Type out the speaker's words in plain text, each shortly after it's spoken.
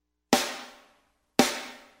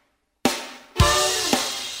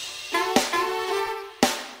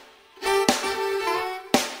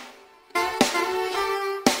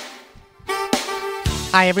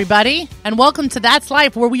Hi, everybody, and welcome to That's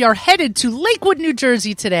Life, where we are headed to Lakewood, New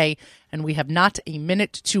Jersey today, and we have not a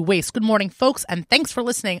minute to waste. Good morning, folks, and thanks for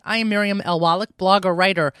listening. I am Miriam L. Wallach, blogger,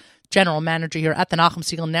 writer, general manager here at the Nachum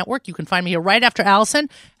Segal Network. You can find me here right after Allison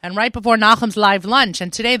and right before Nachum's live lunch.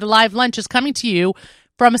 And today, the live lunch is coming to you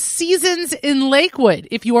from Seasons in Lakewood.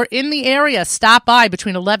 If you are in the area, stop by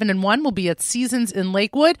between 11 and 1. We'll be at Seasons in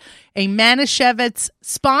Lakewood, a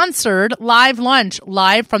Manischewitz-sponsored live lunch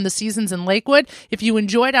live from the Seasons in Lakewood. If you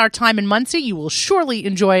enjoyed our time in Muncie, you will surely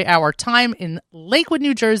enjoy our time in Lakewood,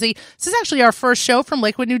 New Jersey. This is actually our first show from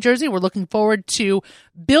Lakewood, New Jersey. We're looking forward to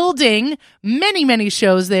building many, many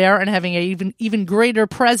shows there and having an even greater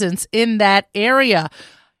presence in that area.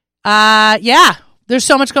 There's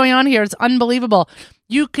so much going on here. It's unbelievable.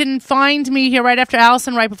 You can find me here right after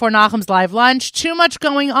Allison, right before Nachum's live lunch. Too much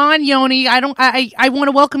going on, Yoni. I want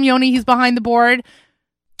to welcome Yoni. He's behind the board.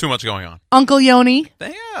 Too much going on. Uncle Yoni.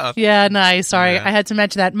 Yeah. Yeah, nice. Sorry, I had to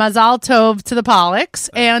mention that. Mazal Tov to the Pollocks.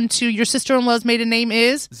 And to your sister-in-law's maiden name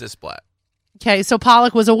is? Zisplat. Okay, so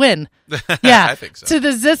Pollock was a win. Yeah. I think so. To the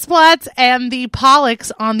Zisplats and the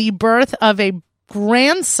Pollocks on the birth of a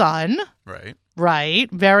grandson.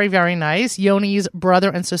 Right. Very, very nice. Yoni's brother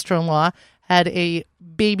and sister-in-law had a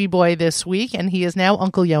baby boy this week, and he is now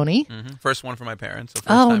Uncle Yoni. Mm-hmm. First one for my parents. So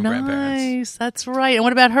first-time grandparents. Nice. That's right. And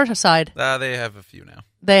what about her side? They have a few now.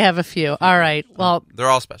 They have a few. All right. Well, they're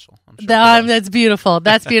all special. I'm sure that's beautiful.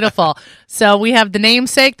 That's beautiful. So we have the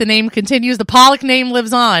namesake. The name continues. The Pollock name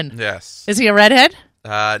lives on. Yes. Is he a redhead?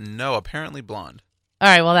 No, apparently blonde. All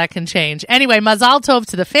right, well, that can change. Anyway, Mazal Tov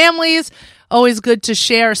to the families. Always good to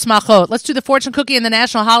share smachot. Let's do the fortune cookie and the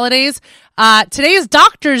national holidays. Today is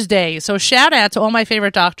Doctor's Day, so shout out to all my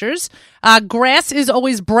favorite doctors. Grass is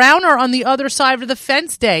always browner on the other side of the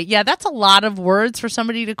fence day. Yeah, that's a lot of words for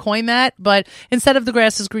somebody to coin that, but instead of the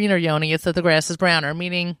grass is greener, Yoni, it's that the grass is browner,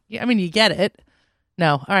 meaning, you get it.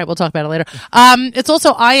 No. All right, we'll talk about it later. It's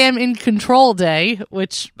also I Am in Control Day,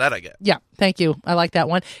 which... That I get. Yeah, thank you. I like that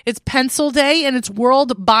one. It's Pencil Day, and it's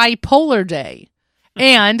World Bipolar Day.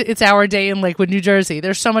 And it's our day in Lakewood, New Jersey.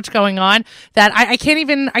 There's so much going on that I can't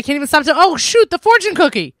even stop to... Oh, shoot, the fortune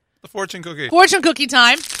cookie. The fortune cookie. Fortune cookie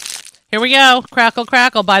time. Here we go. Crackle,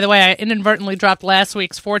 crackle. By the way, I inadvertently dropped last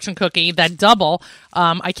week's fortune cookie, that double.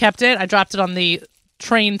 I kept it. I dropped it on the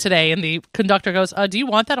train today, and the conductor goes, do you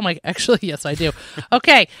want that? I'm like, actually, yes, I do.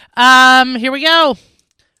 Okay, here we go.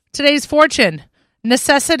 Today's fortune.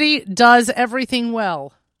 Necessity does everything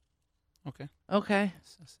well. Okay.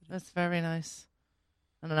 Necessity. That's very nice.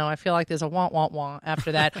 I don't know. I feel like there's a want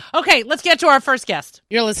after that. Okay, let's get to our first guest.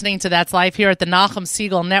 You're listening to That's Life here at the Nachum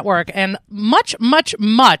Segal Network, and much, much,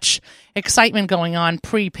 much excitement going on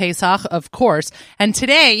pre-Pesach, of course. And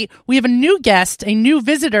today, we have a new guest, a new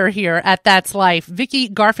visitor here at That's Life. Vicky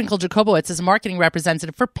Garfinkel-Jacobowitz is a marketing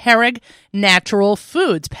representative for Pereg Natural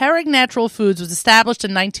Foods. Pereg Natural Foods was established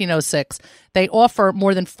in 1906. They offer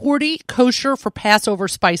more than 40 kosher for Passover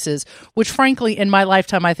spices, which frankly, in my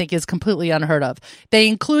lifetime, I think is completely unheard of. They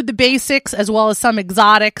include the basics as well as some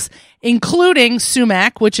exotics, including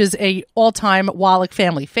sumac, which is a all-time Wallach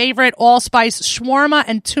family favorite, allspice, shawarma,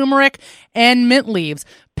 and turmeric, and mint leaves.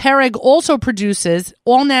 Pereg also produces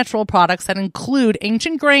all-natural products that include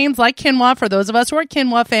ancient grains like quinoa, for those of us who are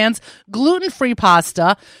quinoa fans, gluten-free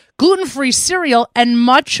pasta, gluten-free cereal, and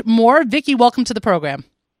much more. Vicky, welcome to the program.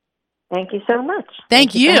 Thank you so much.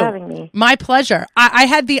 Thank you for having me. My pleasure. I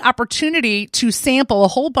had the opportunity to sample a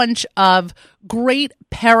whole bunch of great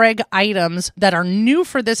Pereg items that are new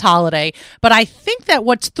for this holiday, but I think that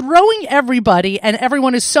what's throwing everybody, and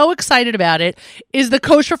everyone is so excited about it, is the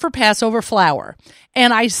kosher for Passover flour.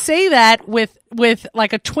 And I say that with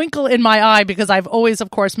like a twinkle in my eye, because I've always,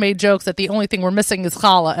 of course, made jokes that the only thing we're missing is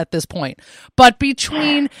challah at this point. But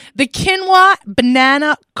between the quinoa,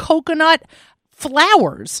 banana, coconut,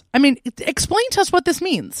 flours. Explain to us what this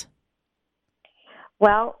means.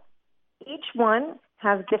 Well, each one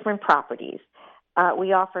has different properties.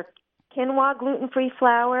 We offer quinoa gluten-free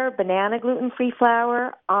flour, banana gluten-free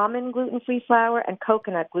flour, almond gluten-free flour, and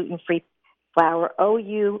coconut gluten-free flour,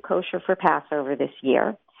 OU kosher for Passover this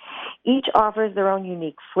year. Each offers their own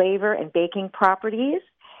unique flavor and baking properties,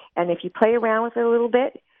 and if you play around with it a little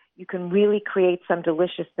bit, you can really create some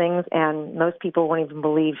delicious things, and most people won't even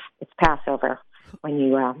believe it's Passover when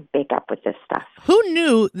you bake up with this stuff. Who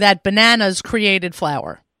knew that bananas created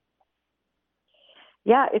flour?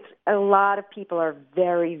 Yeah, it's a lot of people are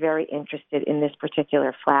very, very interested in this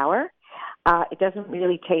particular flour. It doesn't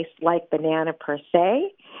really taste like banana per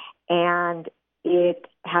se, and it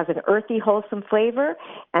has an earthy, wholesome flavor,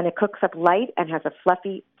 and it cooks up light and has a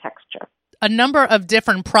fluffy texture. A number of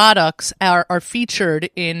different products are featured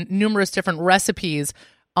in numerous different recipes.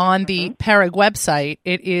 on the Pereg website.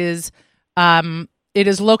 It is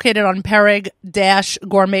located on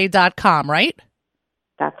pereg-gourmet.com, right?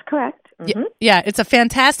 That's correct. Mm-hmm. Yeah, it's a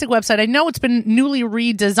fantastic website. I know it's been newly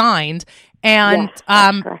redesigned, and yes,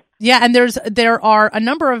 that's correct. Yeah, and there are a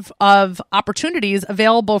number of opportunities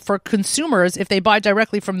available for consumers if they buy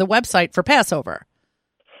directly from the website for Passover.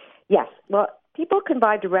 Yes, well, people can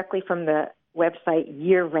buy directly from the website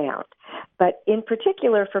year-round, but in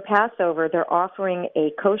particular for Passover, they're offering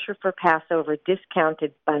a Kosher for Passover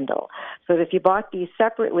discounted bundle. So if you bought these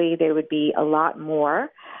separately, they would be a lot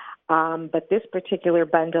more, but this particular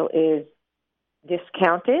bundle is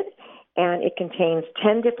discounted, and it contains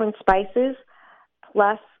 10 different spices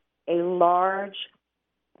plus a large,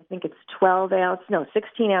 I think it's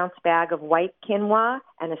 16-ounce bag of white quinoa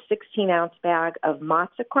and a 16-ounce bag of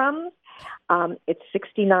matzah crumbs. It's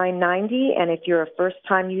 $69.90, and if you're a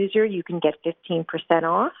first-time user, you can get 15%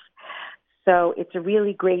 off. So it's a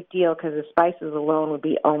really great deal because the spices alone would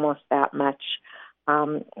be almost that much.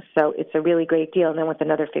 So it's a really great deal. And then with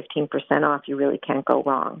another 15% off, you really can't go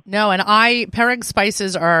wrong. No, and Pereg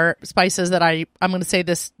spices are spices that I'm going to say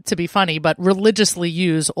this to be funny, but religiously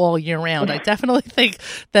use all year round. I definitely think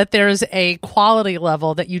that there's a quality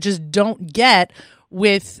level that you just don't get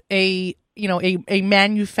with a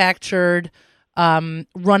manufactured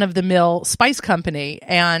run-of-the-mill spice company.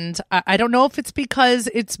 And I don't know if it's because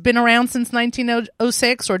it's been around since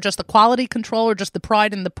 1906 or just the quality control or just the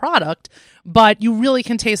pride in the product, but you really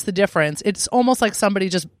can taste the difference. It's almost like somebody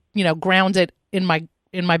just, ground it in my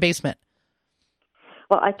basement.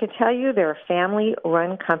 Well, I can tell you they're a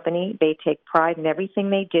family-run company. They take pride in everything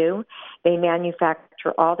they do. They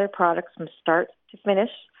manufacture all their products from start to finish.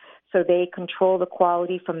 So they control the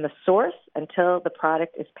quality from the source until the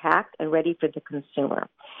product is packed and ready for the consumer.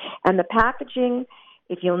 And the packaging,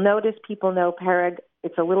 if you'll notice, people know Pereg,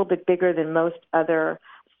 it's a little bit bigger than most other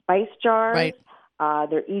spice jars. Right.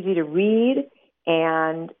 They're easy to read,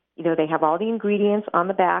 and they have all the ingredients on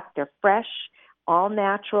the back. They're fresh, all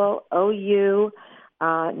natural, OU,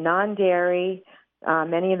 non-dairy.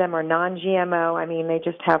 Many of them are non-GMO. I mean, they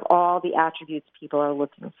just have all the attributes people are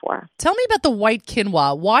looking for. Tell me about the white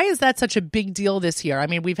quinoa. Why is that such a big deal this year? I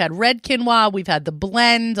mean, we've had red quinoa, we've had the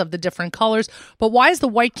blend of the different colors, but why is the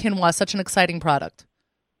white quinoa such an exciting product?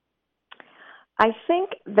 I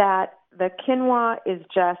think that the quinoa is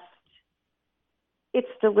it's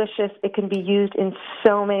delicious. It can be used in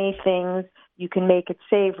so many things. You can make it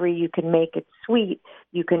savory. You can make it sweet.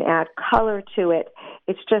 You can add color to it.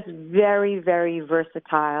 It's just very, very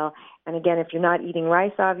versatile. And again, if you're not eating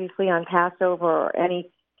rice, obviously, on Passover or any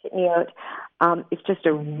kidneyot, it's just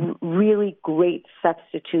a really great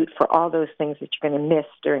substitute for all those things that you're going to miss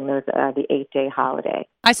during the 8-day holiday.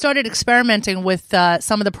 I started experimenting with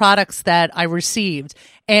some of the products that I received,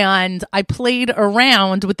 and I played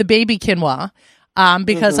around with the baby quinoa.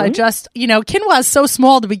 Because I just, quinoa is so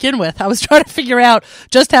small to begin with. I was trying to figure out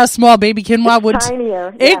just how small baby quinoa would.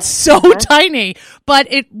 Tinier. It's so tiny, but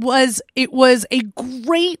it was a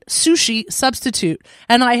great sushi substitute.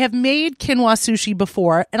 And I have made quinoa sushi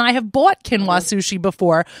before, and I have bought quinoa sushi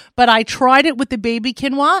before, but I tried it with the baby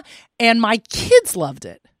quinoa, and my kids loved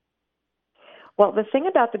it. Well, the thing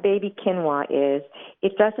about the baby quinoa is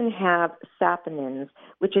it doesn't have saponins,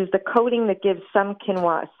 which is the coating that gives some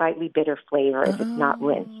quinoa a slightly bitter flavor if it's not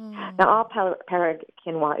rinsed. Now, all Pereg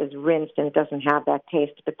quinoa is rinsed and it doesn't have that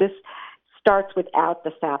taste, but this starts without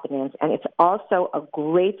the saponins, and it's also a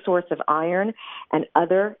great source of iron and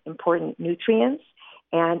other important nutrients.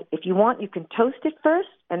 And if you want, you can toast it first,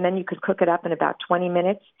 and then you could cook it up in about 20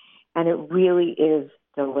 minutes, and it really is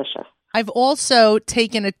delicious. I've also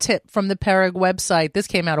taken a tip from the Pereg website, this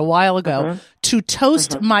came out a while ago, to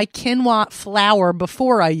toast my quinoa flour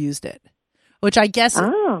before I used it, which I guess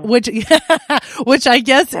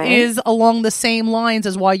is along the same lines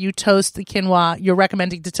as why you toast the quinoa. You're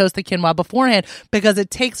recommending to toast the quinoa beforehand because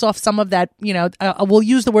it takes off some of that, we'll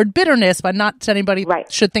use the word bitterness, but not that anybody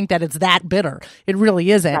should think that it's that bitter. It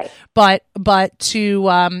really isn't. Right. But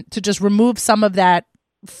to just remove some of that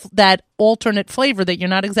alternate flavor that you're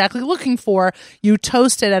not exactly looking for, you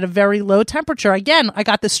toast it at a very low temperature. Again, I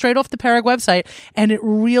got this straight off the Pereg website, and it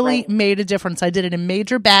really made a difference. I did it in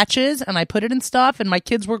major batches, and I put it in stuff, and my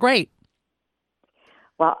kids were great.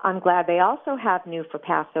 Well, I'm glad. They also have new for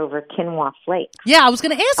Passover quinoa flakes. Yeah, I was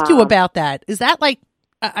going to ask you about that. Is that like,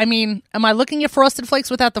 am I looking at Frosted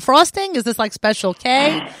Flakes without the frosting? Is this like Special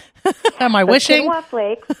K? Am I wishing? Quinoa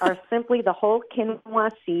flakes are simply the whole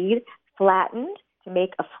quinoa seed flattened to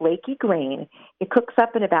make a flaky grain. It cooks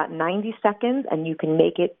up in about 90 seconds, and you can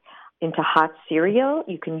make it into hot cereal.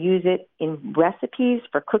 You can use it in recipes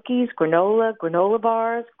for cookies, granola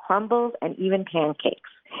bars, crumbles, and even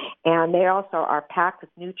pancakes. And they also are packed with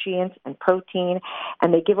nutrients and protein,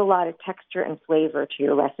 and they give a lot of texture and flavor to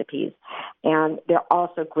your recipes. And they're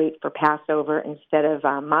also great for Passover. Instead of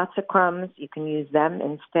matzah crumbs, you can use them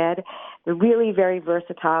instead. They're really very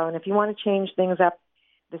versatile, and if you want to change things up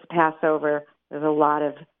this Passover, there's a lot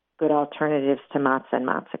of good alternatives to matzah and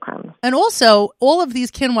matzah crumbs. And also, all of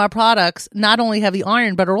these quinoa products not only have the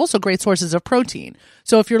iron, but are also great sources of protein.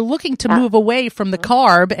 So if you're looking to move away from the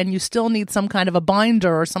carb and you still need some kind of a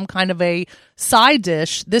binder or some kind of a side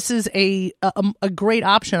dish, this is a great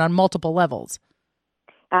option on multiple levels.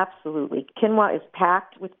 Absolutely. Quinoa is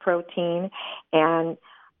packed with protein, and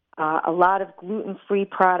a lot of gluten-free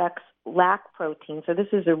products lack protein. So this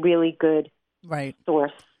is a really good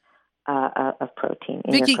source of protein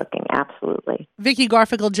in your cooking. Absolutely. Vicki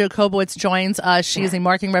Garfinkel-Jacobowitz joins us. She is a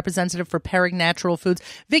marketing representative for Perrig Natural Foods.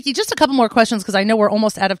 Vicki, just a couple more questions because I know we're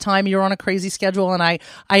almost out of time. You're on a crazy schedule, and I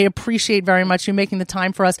appreciate very much you making the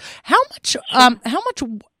time for us. How much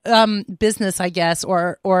business, I guess,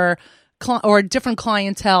 or different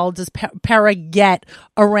clientele does Perrig get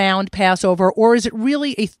around Passover, or is it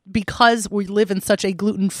really because we live in such a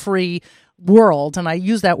gluten-free world, and I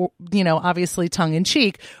use that, obviously tongue in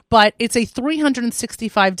cheek, but it's a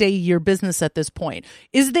 365-day-a-year business at this point.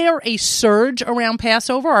 Is there a surge around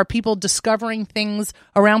Passover? Are people discovering things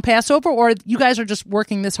around Passover, or you guys are just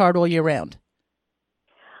working this hard all year round?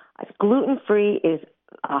 Gluten-free is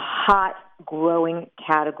a hot, growing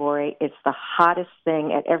category. It's the hottest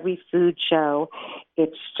thing at every food show.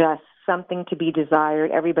 It's just something to be desired.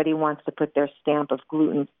 Everybody wants to put their stamp of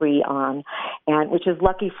gluten-free on, and which is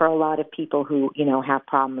lucky for a lot of people who, have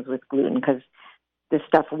problems with gluten because this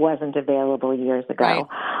stuff wasn't available years ago.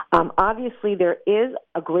 Right. Obviously, there is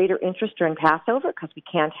a greater interest during Passover because we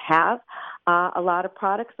can't have a lot of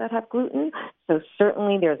products that have gluten. So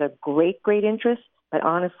certainly there's a great interest, but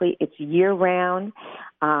honestly, it's year-round.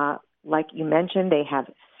 Like you mentioned, they have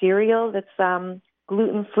cereal that's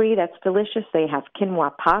gluten-free, that's delicious. They have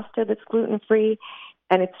quinoa pasta that's gluten-free,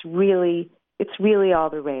 and it's really all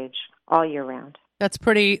the rage all year round. That's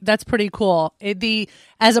pretty cool.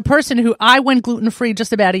 As a person who I went gluten-free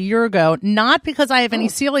just about a year ago, not because I have any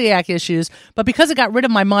celiac issues, but because it got rid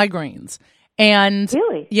of my migraines. And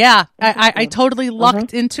really? Yeah, I totally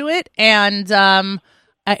lucked into it, and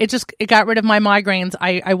it got rid of my migraines.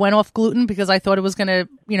 I went off gluten because I thought it was going to,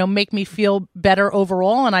 make me feel better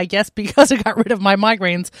overall. And I guess because it got rid of my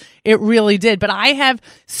migraines, it really did. But I have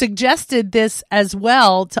suggested this as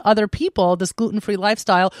well to other people, this gluten-free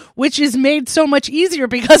lifestyle, which is made so much easier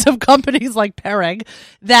because of companies like Perrig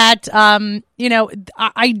that,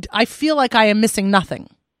 I feel like I am missing nothing.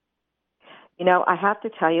 I have to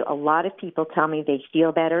tell you, a lot of people tell me they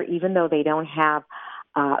feel better even though they don't have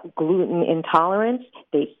gluten intolerance.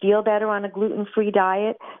 They feel better on a gluten-free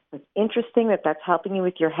diet. It's interesting that's helping you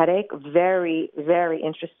with your headache. Very, very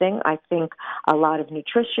interesting. I think a lot of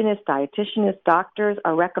nutritionists, dietitians, doctors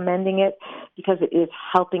are recommending it because it is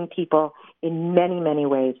helping people in many, many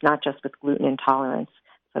ways, not just with gluten intolerance.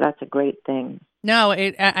 So that's a great thing. No,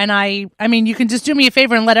 I mean, you can just do me a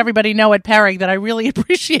favor and let everybody know at Perrig that I really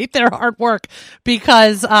appreciate their hard work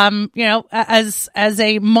because, as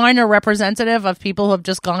a minor representative of people who have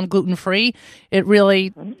just gone gluten free,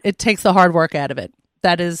 it takes the hard work out of it.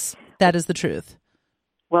 That is the truth.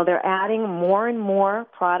 Well, they're adding more and more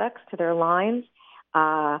products to their lines.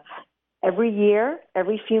 Every year,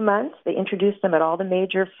 every few months, they introduce them at all the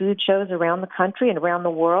major food shows around the country and around the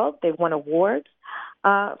world. They've won awards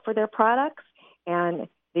for their products. And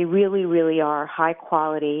they really, really are high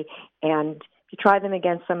quality. And if you try them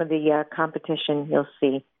against some of the competition, you'll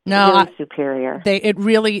see really superior. It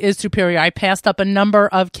really is superior. I passed up a number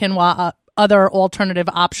of quinoa, other alternative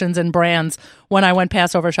options and brands when I went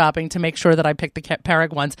Passover shopping to make sure that I picked the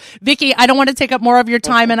Perrig ones. Vicki, I don't want to take up more of your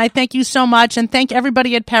time, and I thank you so much, and thank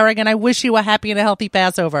everybody at Perrig, and I wish you a happy and a healthy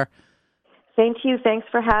Passover. Same to you. Thanks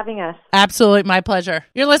for having us. Absolutely. My pleasure.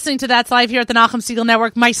 You're listening to That's Life here at the Nachum Segal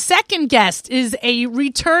Network. My second guest is a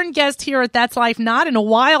return guest here at That's Life, not in a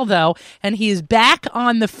while, though, and he is back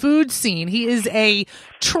on the food scene. He is a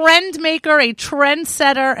trend maker, a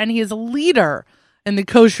trendsetter, and he is a leader in the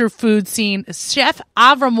kosher food scene. Chef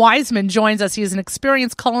Avram Weizman joins us. He is an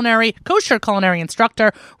experienced kosher culinary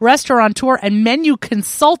instructor, restaurateur, and menu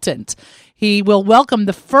consultant. He will welcome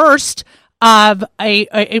the first of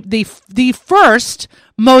the first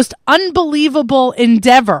most unbelievable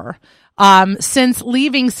endeavor since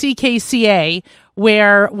leaving CKCA,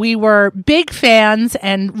 where we were big fans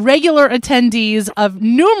and regular attendees of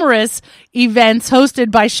numerous events hosted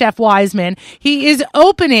by Chef Weizman. He is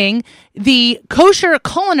opening the Kosher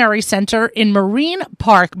Culinary Center in Marine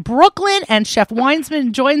Park, Brooklyn, and Chef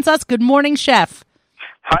Weizman joins us. Good morning, Chef.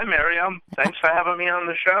 Hi, Miriam. Thanks for having me on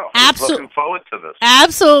the show. Looking forward to this.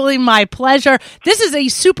 Absolutely my pleasure. This is a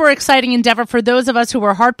super exciting endeavor for those of us who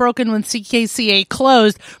were heartbroken when CKCA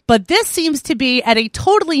closed, but this seems to be at a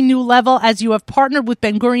totally new level as you have partnered with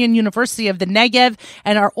Ben-Gurion University of the Negev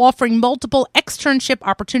and are offering multiple externship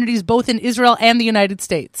opportunities both in Israel and the United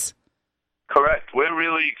States. Correct. We're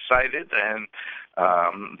really excited, and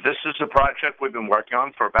this is a project we've been working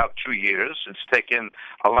on for about 2 years. It's taken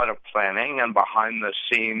a lot of planning and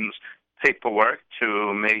behind-the-scenes paperwork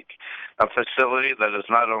to make a facility that is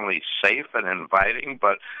not only safe and inviting,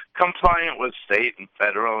 but compliant with state and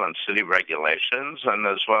federal and city regulations, and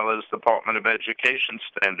as well as Department of Education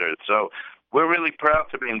standards. So we're really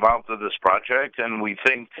proud to be involved with this project, and we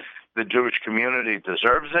think the Jewish community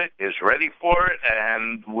deserves it, is ready for it,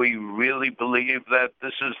 and we really believe that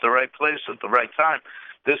this is the right place at the right time.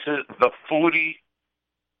 This is the foodie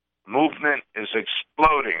movement is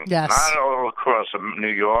exploding, yes. Not all across New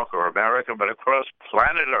York or America, but across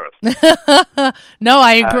planet Earth. No,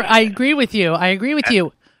 I agree with you. I agree with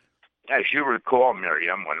you. As you recall,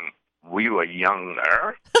 Miriam, when we were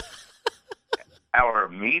younger, our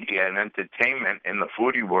media and entertainment in the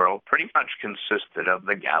foodie world pretty much consisted of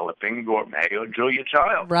the Galloping Gourmet or Julia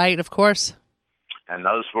Child. Right, of course. And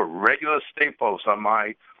those were regular staples on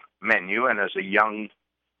my menu. And as a young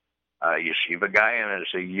yeshiva guy and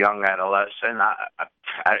as a young adolescent,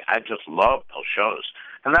 I just loved those shows.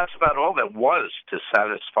 And that's about all there was to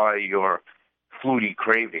satisfy your foodie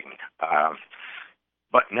craving.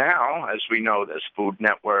 But now, as we know, there's Food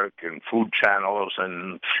Network and food channels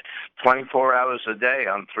and 24 hours a day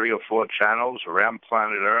on 3 or 4 channels around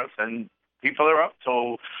planet Earth, and people are up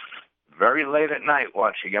till very late at night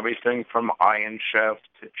watching everything from Iron Chef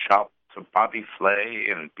to Chopped to Bobby Flay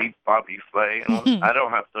and Beat Bobby Flay. And I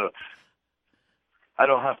don't have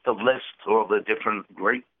to list all the different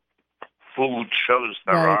great food shows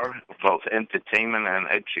there are, both entertainment and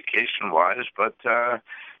education-wise, but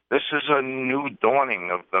this is a new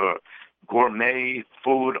dawning of the gourmet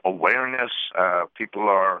food awareness. People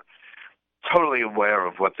are totally aware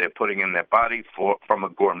of what they're putting in their body from a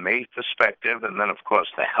gourmet perspective, and then, of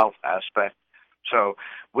course, the health aspect. So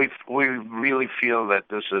we really feel that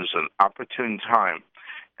this is an opportune time,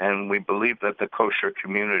 and we believe that the kosher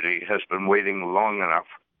community has been waiting long enough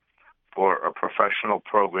for a professional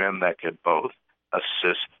program that could both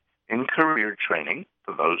assist in career training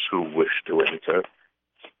for those who wish to enter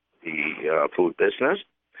the food business,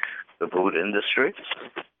 the food industry,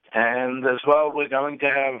 and as well we're going to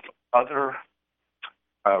have other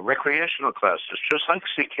recreational classes, just like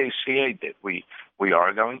CKCA did. We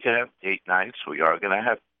are going to have date nights, we are going to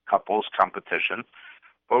have couples competition,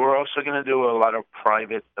 but we're also going to do a lot of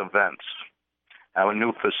private events. Our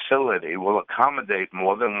new facility will accommodate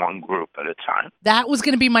more than one group at a time. That was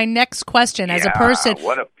going to be my next question. As a person,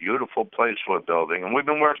 what a beautiful place we're building, and we've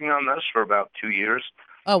been working on this for about 2 years.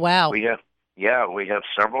 Oh, wow. We have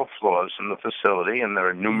several floors in the facility, and there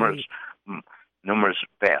are numerous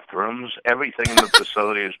bathrooms. Everything in the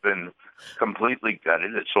facility has been completely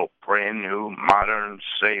gutted. It's all brand new, modern,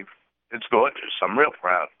 safe. It's gorgeous. I'm real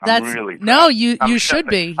proud. I'm really proud. No, you should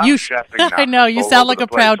be. I know. You sound like a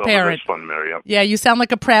proud parent. One, Miriam. Yeah, you sound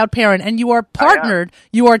like a proud parent. And you are partnered,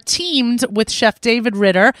 you are teamed with Chef David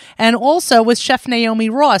Ritter and also with Chef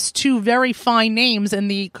Naomi Ross, 2 very fine names in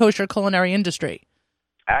the kosher culinary industry.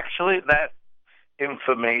 Actually, that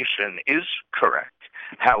information is correct.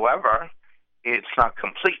 However, it's not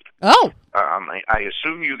complete. Oh. I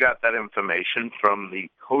assume you got that information from the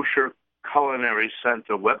Kosher Culinary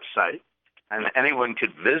Center website, and anyone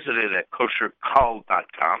could visit it at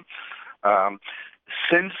koshercul.com.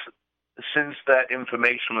 Since that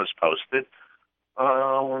information was posted,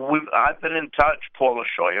 I've been in touch. Paula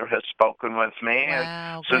Scheuer has spoken with me,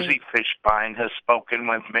 and Susie Fishbein has spoken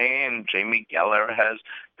with me, and Jamie Geller has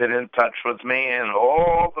been in touch with me, and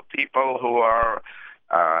all the people who are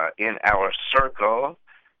in our circle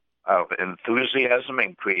of enthusiasm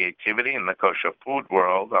and creativity in the kosher food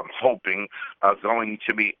world, I'm hoping are going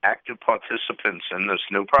to be active participants in this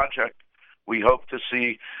new project. We hope to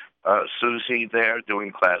see Susie there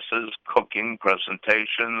doing classes, cooking,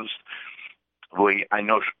 presentations. I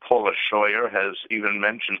know Paula Scheuer has even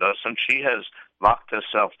mentioned us, and she has locked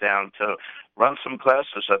herself down to run some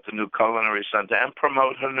classes at the new Culinary Center and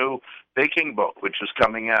promote her new baking book, which is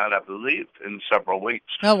coming out, I believe, in several weeks.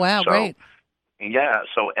 Oh, wow, great. Yeah,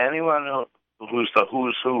 so anyone who's the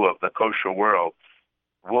who's who of the kosher world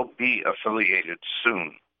will be affiliated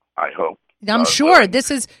soon, I hope. I'm sure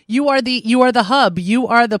you are the hub. You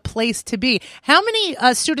are the place to be. How many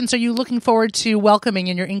students are you looking forward to welcoming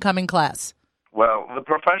in your incoming class? Well, the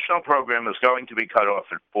professional program is going to be cut off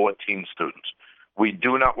at 14 students. We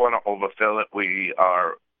do not want to overfill it. We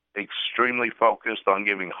are extremely focused on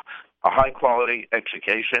giving a high-quality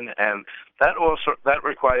education, and that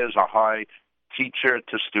requires a high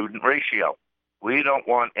teacher-to-student ratio. We don't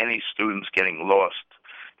want any students getting lost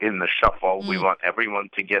in the shuffle. We want everyone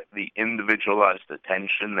to get the individualized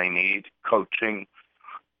attention they need, coaching,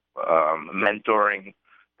 mentoring,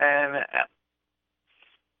 and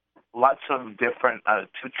lots of different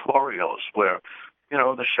tutorials where,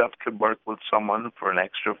 the chef could work with someone for an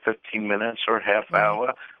extra 15 minutes or half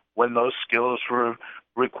hour when those skills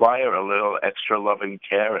require a little extra loving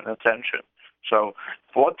care and attention. So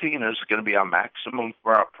 14 is going to be our maximum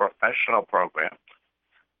for our professional program.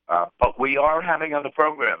 But we are having other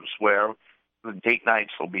programs where the date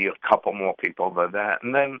nights will be a couple more people than that.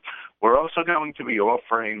 And then we're also going to be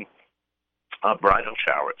offering bridal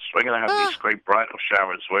showers. We're going to have these great bridal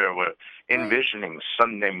showers where we're envisioning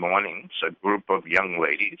Sunday mornings, a group of young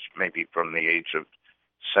ladies, maybe from the age of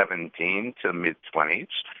 17 to mid-20s.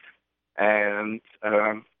 And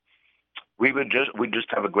we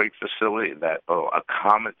just have a great facility that will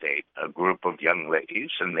accommodate a group of young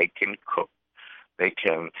ladies, and they can cook. They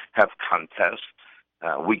can have contests.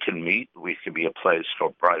 We can meet. We can be a place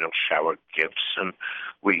for bridal shower gifts, and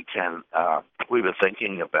we were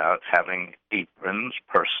thinking about having aprons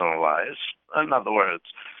personalized. In other words,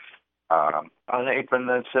 an apron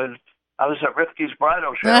that said, "I was at Rifki's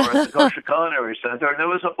bridal shower at the Kosher Culinary Center, and it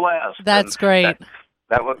was a blast." That's great.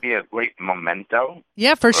 That would be a great memento.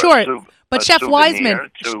 Yeah, for sure. But Chef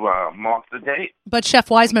Wiseman, to mark the date. But Chef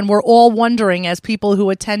Wiseman, we're all wondering, as people who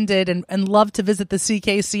attended and love to visit the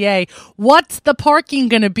CKCA, what's the parking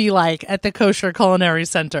going to be like at the Kosher Culinary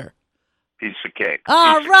Center? Piece of cake.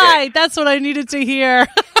 All right, that's what I needed to hear.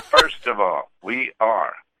 First of all, we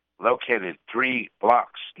are located 3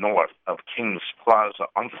 blocks north of Kings Plaza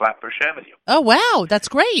on Flatbush Avenue. Oh, wow, that's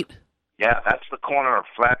great. Yeah, that's the corner of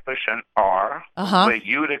Flatbush and R, where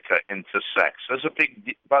Utica intersects. There's a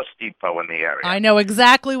big bus depot in the area. I know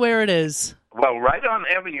exactly where it is. Well, right on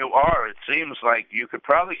Avenue R, it seems like you could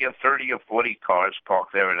probably get 30 or 40 cars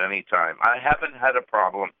parked there at any time. I haven't had a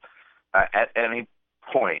problem at any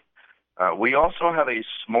point. We also have a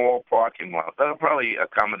small parking lot that'll probably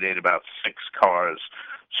accommodate about 6 cars.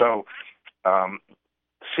 So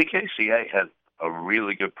CKCA has a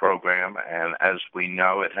really good program, and as we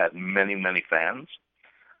know, it had many, many fans.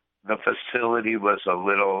 The facility was a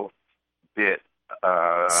little bit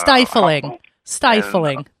stifling. humble.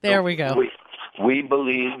 Stifling. There we go. We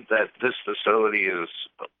believe that this facility is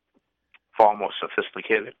far more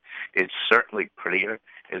sophisticated. It's certainly prettier.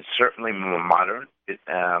 It's certainly more modern.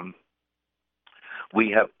 We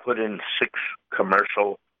have put in 6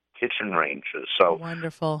 commercial kitchen ranges, so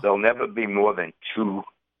wonderful. There'll never be more than 2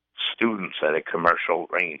 students at a commercial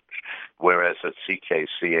range, whereas at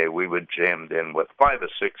CKCA we were jammed in with 5 or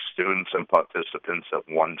 6 students and participants at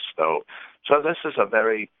 1 stove. So this is a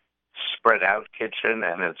very spread out kitchen,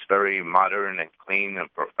 and it's very modern and clean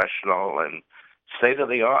and professional and state of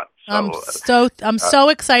the art. So, I'm so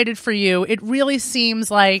excited for you. It really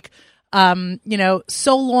seems like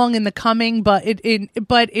so long in the coming, but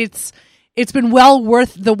it's been well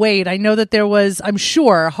worth the wait. I know that there was, I'm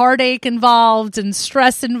sure, heartache involved and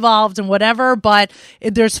stress involved and whatever, but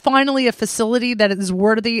there's finally a facility that is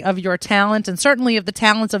worthy of your talent and certainly of the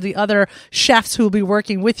talents of the other chefs who will be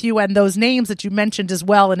working with you and those names that you mentioned as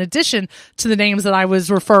well, in addition to the names that I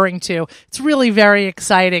was referring to. It's really very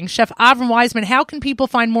exciting. Chef Avram Wiseman, how can people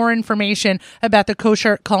find more information about the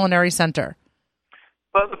Kosher Culinary Center?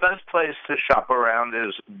 Well, the best place to shop around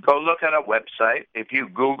is go look at our website. If you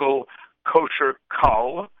Google Kosher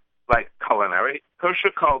Cul, like culinary,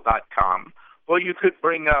 koshercul.com, or you could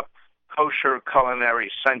bring up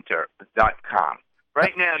kosherculinarycenter.com.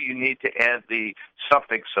 Right now, you need to add the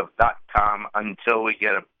suffix of .com until we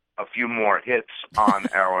get a few more hits on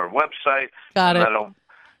our website. Got it.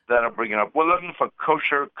 That'll bring it up. We're looking for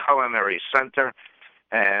Kosher Culinary Center,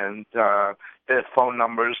 and there's phone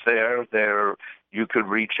numbers there. You could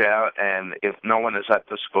reach out, and if no one is at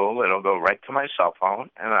the school, it'll go right to my cell phone.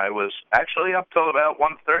 And I was actually up till about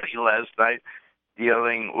 1:30 last night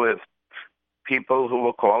dealing with people who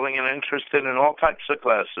were calling and interested in all types of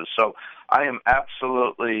classes. So I am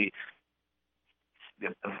absolutely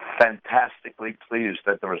fantastically pleased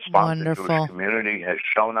that the response the Jewish community has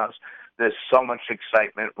shown us. There's so much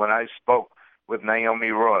excitement. When I spoke with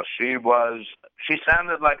Naomi Ross, she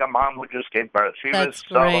sounded like a mom who just gave birth. She was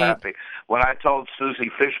so happy. When I told Susie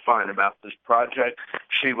Fishbein about this project,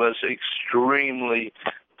 she was extremely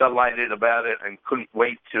delighted about it and couldn't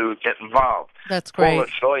wait to get involved. That's great. Paula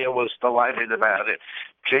Shoya was delighted about it.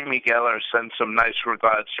 Jamie Geller sends some nice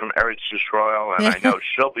regards from Eretz Yisrael, and I know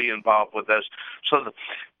she'll be involved with this. So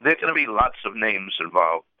there are going to be lots of names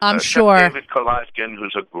involved. I'm sure. Chef David Kolodkin,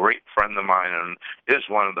 who's a great friend of mine and is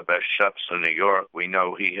one of the best chefs in New York. We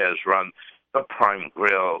know he has run the Prime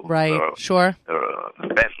Grill. Right, sure.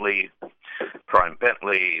 Bentley, Prime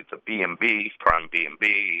Bentley, the B&B, Prime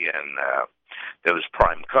B&B, and there was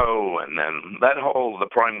Prime Co., and then the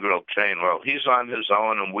Prime Grill chain. Well, he's on his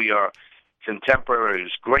own, and we are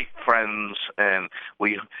contemporaries, great friends, and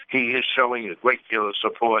he is showing a great deal of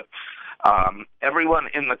support. Everyone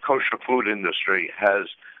in the kosher food industry has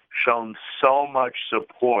shown so much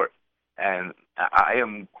support, and I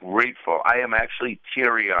am grateful. I am actually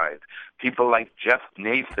teary-eyed. People like Jeff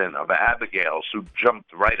Nathan of Abigail's, who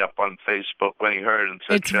jumped right up on Facebook when he heard and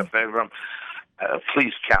said, Chef Avram,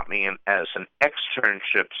 please count me in as an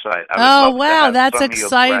externship site. Oh, wow, that's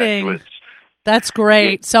exciting. That's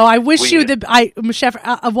great. So I wish Chef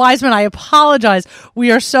Wiseman, I apologize.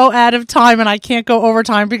 We are so out of time and I can't go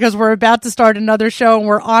overtime because we're about to start another show and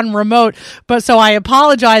we're on remote. But so I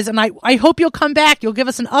apologize, and I hope you'll come back. You'll give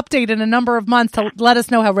us an update in a number of months to let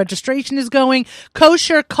us know how registration is going.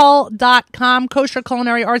 KosherCul.com, Kosher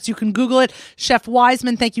Culinary Arts. You can Google it. Chef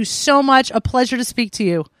Wiseman, thank you so much. A pleasure to speak to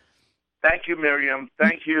you. Thank you, Miriam.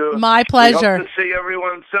 Thank you. My pleasure. We hope to see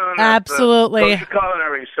everyone soon. Absolutely. At the Kosher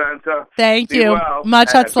Culinary Center. Thank you. Well, much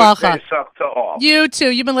hatzlacha. To all. You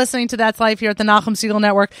too. You've been listening to That's Life here at the Nachum Segal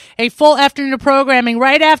Network. A full afternoon of programming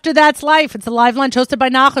right after That's Life. It's a live lunch hosted by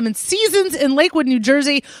Nachum and Seasons in Lakewood, New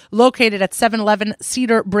Jersey, located at 711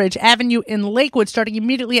 Cedar Bridge Avenue in Lakewood, starting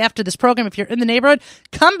immediately after this program. If you're in the neighborhood,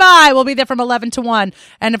 come by. We'll be there from 11 to 1.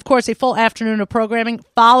 And of course, a full afternoon of programming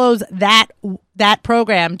follows that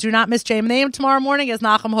program. Do not miss JM in the AM tomorrow morning as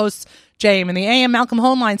Nachum hosts JM in the AM. Malcolm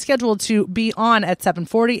Hoenlein scheduled to be on at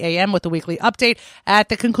 7:40 a.m. with the weekly update. At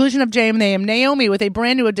the conclusion of JM in the AM, Naomi with a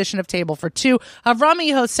brand new edition of Table for Two.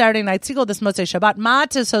 Avrami hosts Saturday Night Segal this Motzei Shabbat.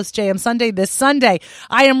 Matis hosts JM Sunday this Sunday.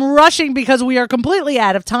 I am rushing because we are completely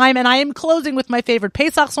out of time, and I am closing with my favorite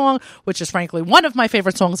Pesach song, which is frankly one of my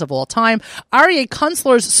favorite songs of all time. Aryeh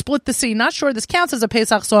Kunstler's Split the Sea. Not sure this counts as a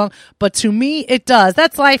Pesach song, but to me it does.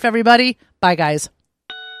 That's life, everybody. Bye, guys.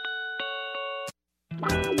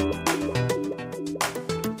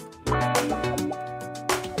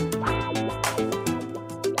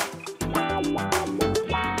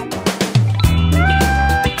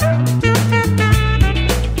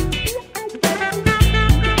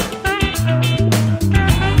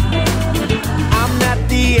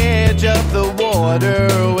 Of the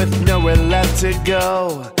water with nowhere left to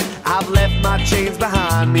go. I've left my chains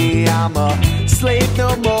behind me. I'm a slave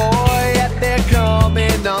no more. Yet they're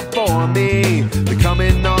coming on for me. They're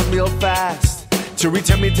coming on real fast to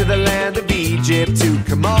return me to the land of Egypt. To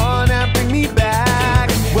come on and bring me back.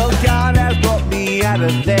 Well, God has brought me out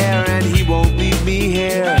of there, and He won't leave me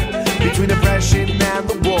here. Between oppression and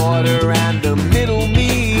the water and the middle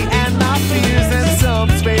me and my fears and some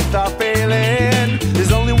faith are failing.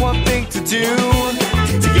 There's only one thing to do,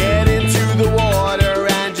 to get into the water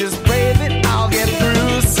and just pray that I'll get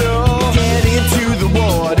through. So get into the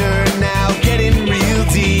water now, get in real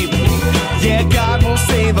deep. Yeah, God will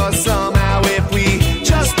save us somehow if we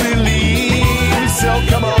just believe. So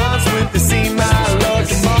come on, split the sea, my Lord,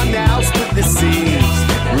 come on now, split the sea.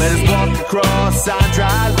 Let us walk across on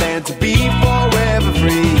dry land to be forever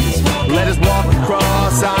free. Let us walk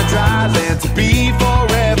across on dry land to be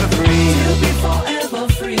forever free. To be forever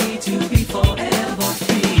free, to be forever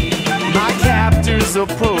free. My captors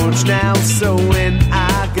approach now, so when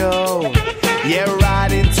I go, yeah,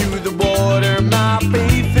 right into the border, my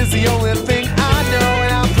faith is the only thing I know.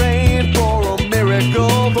 And I'm praying for a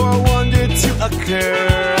miracle, for a wonder to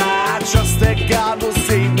occur. I trust that God will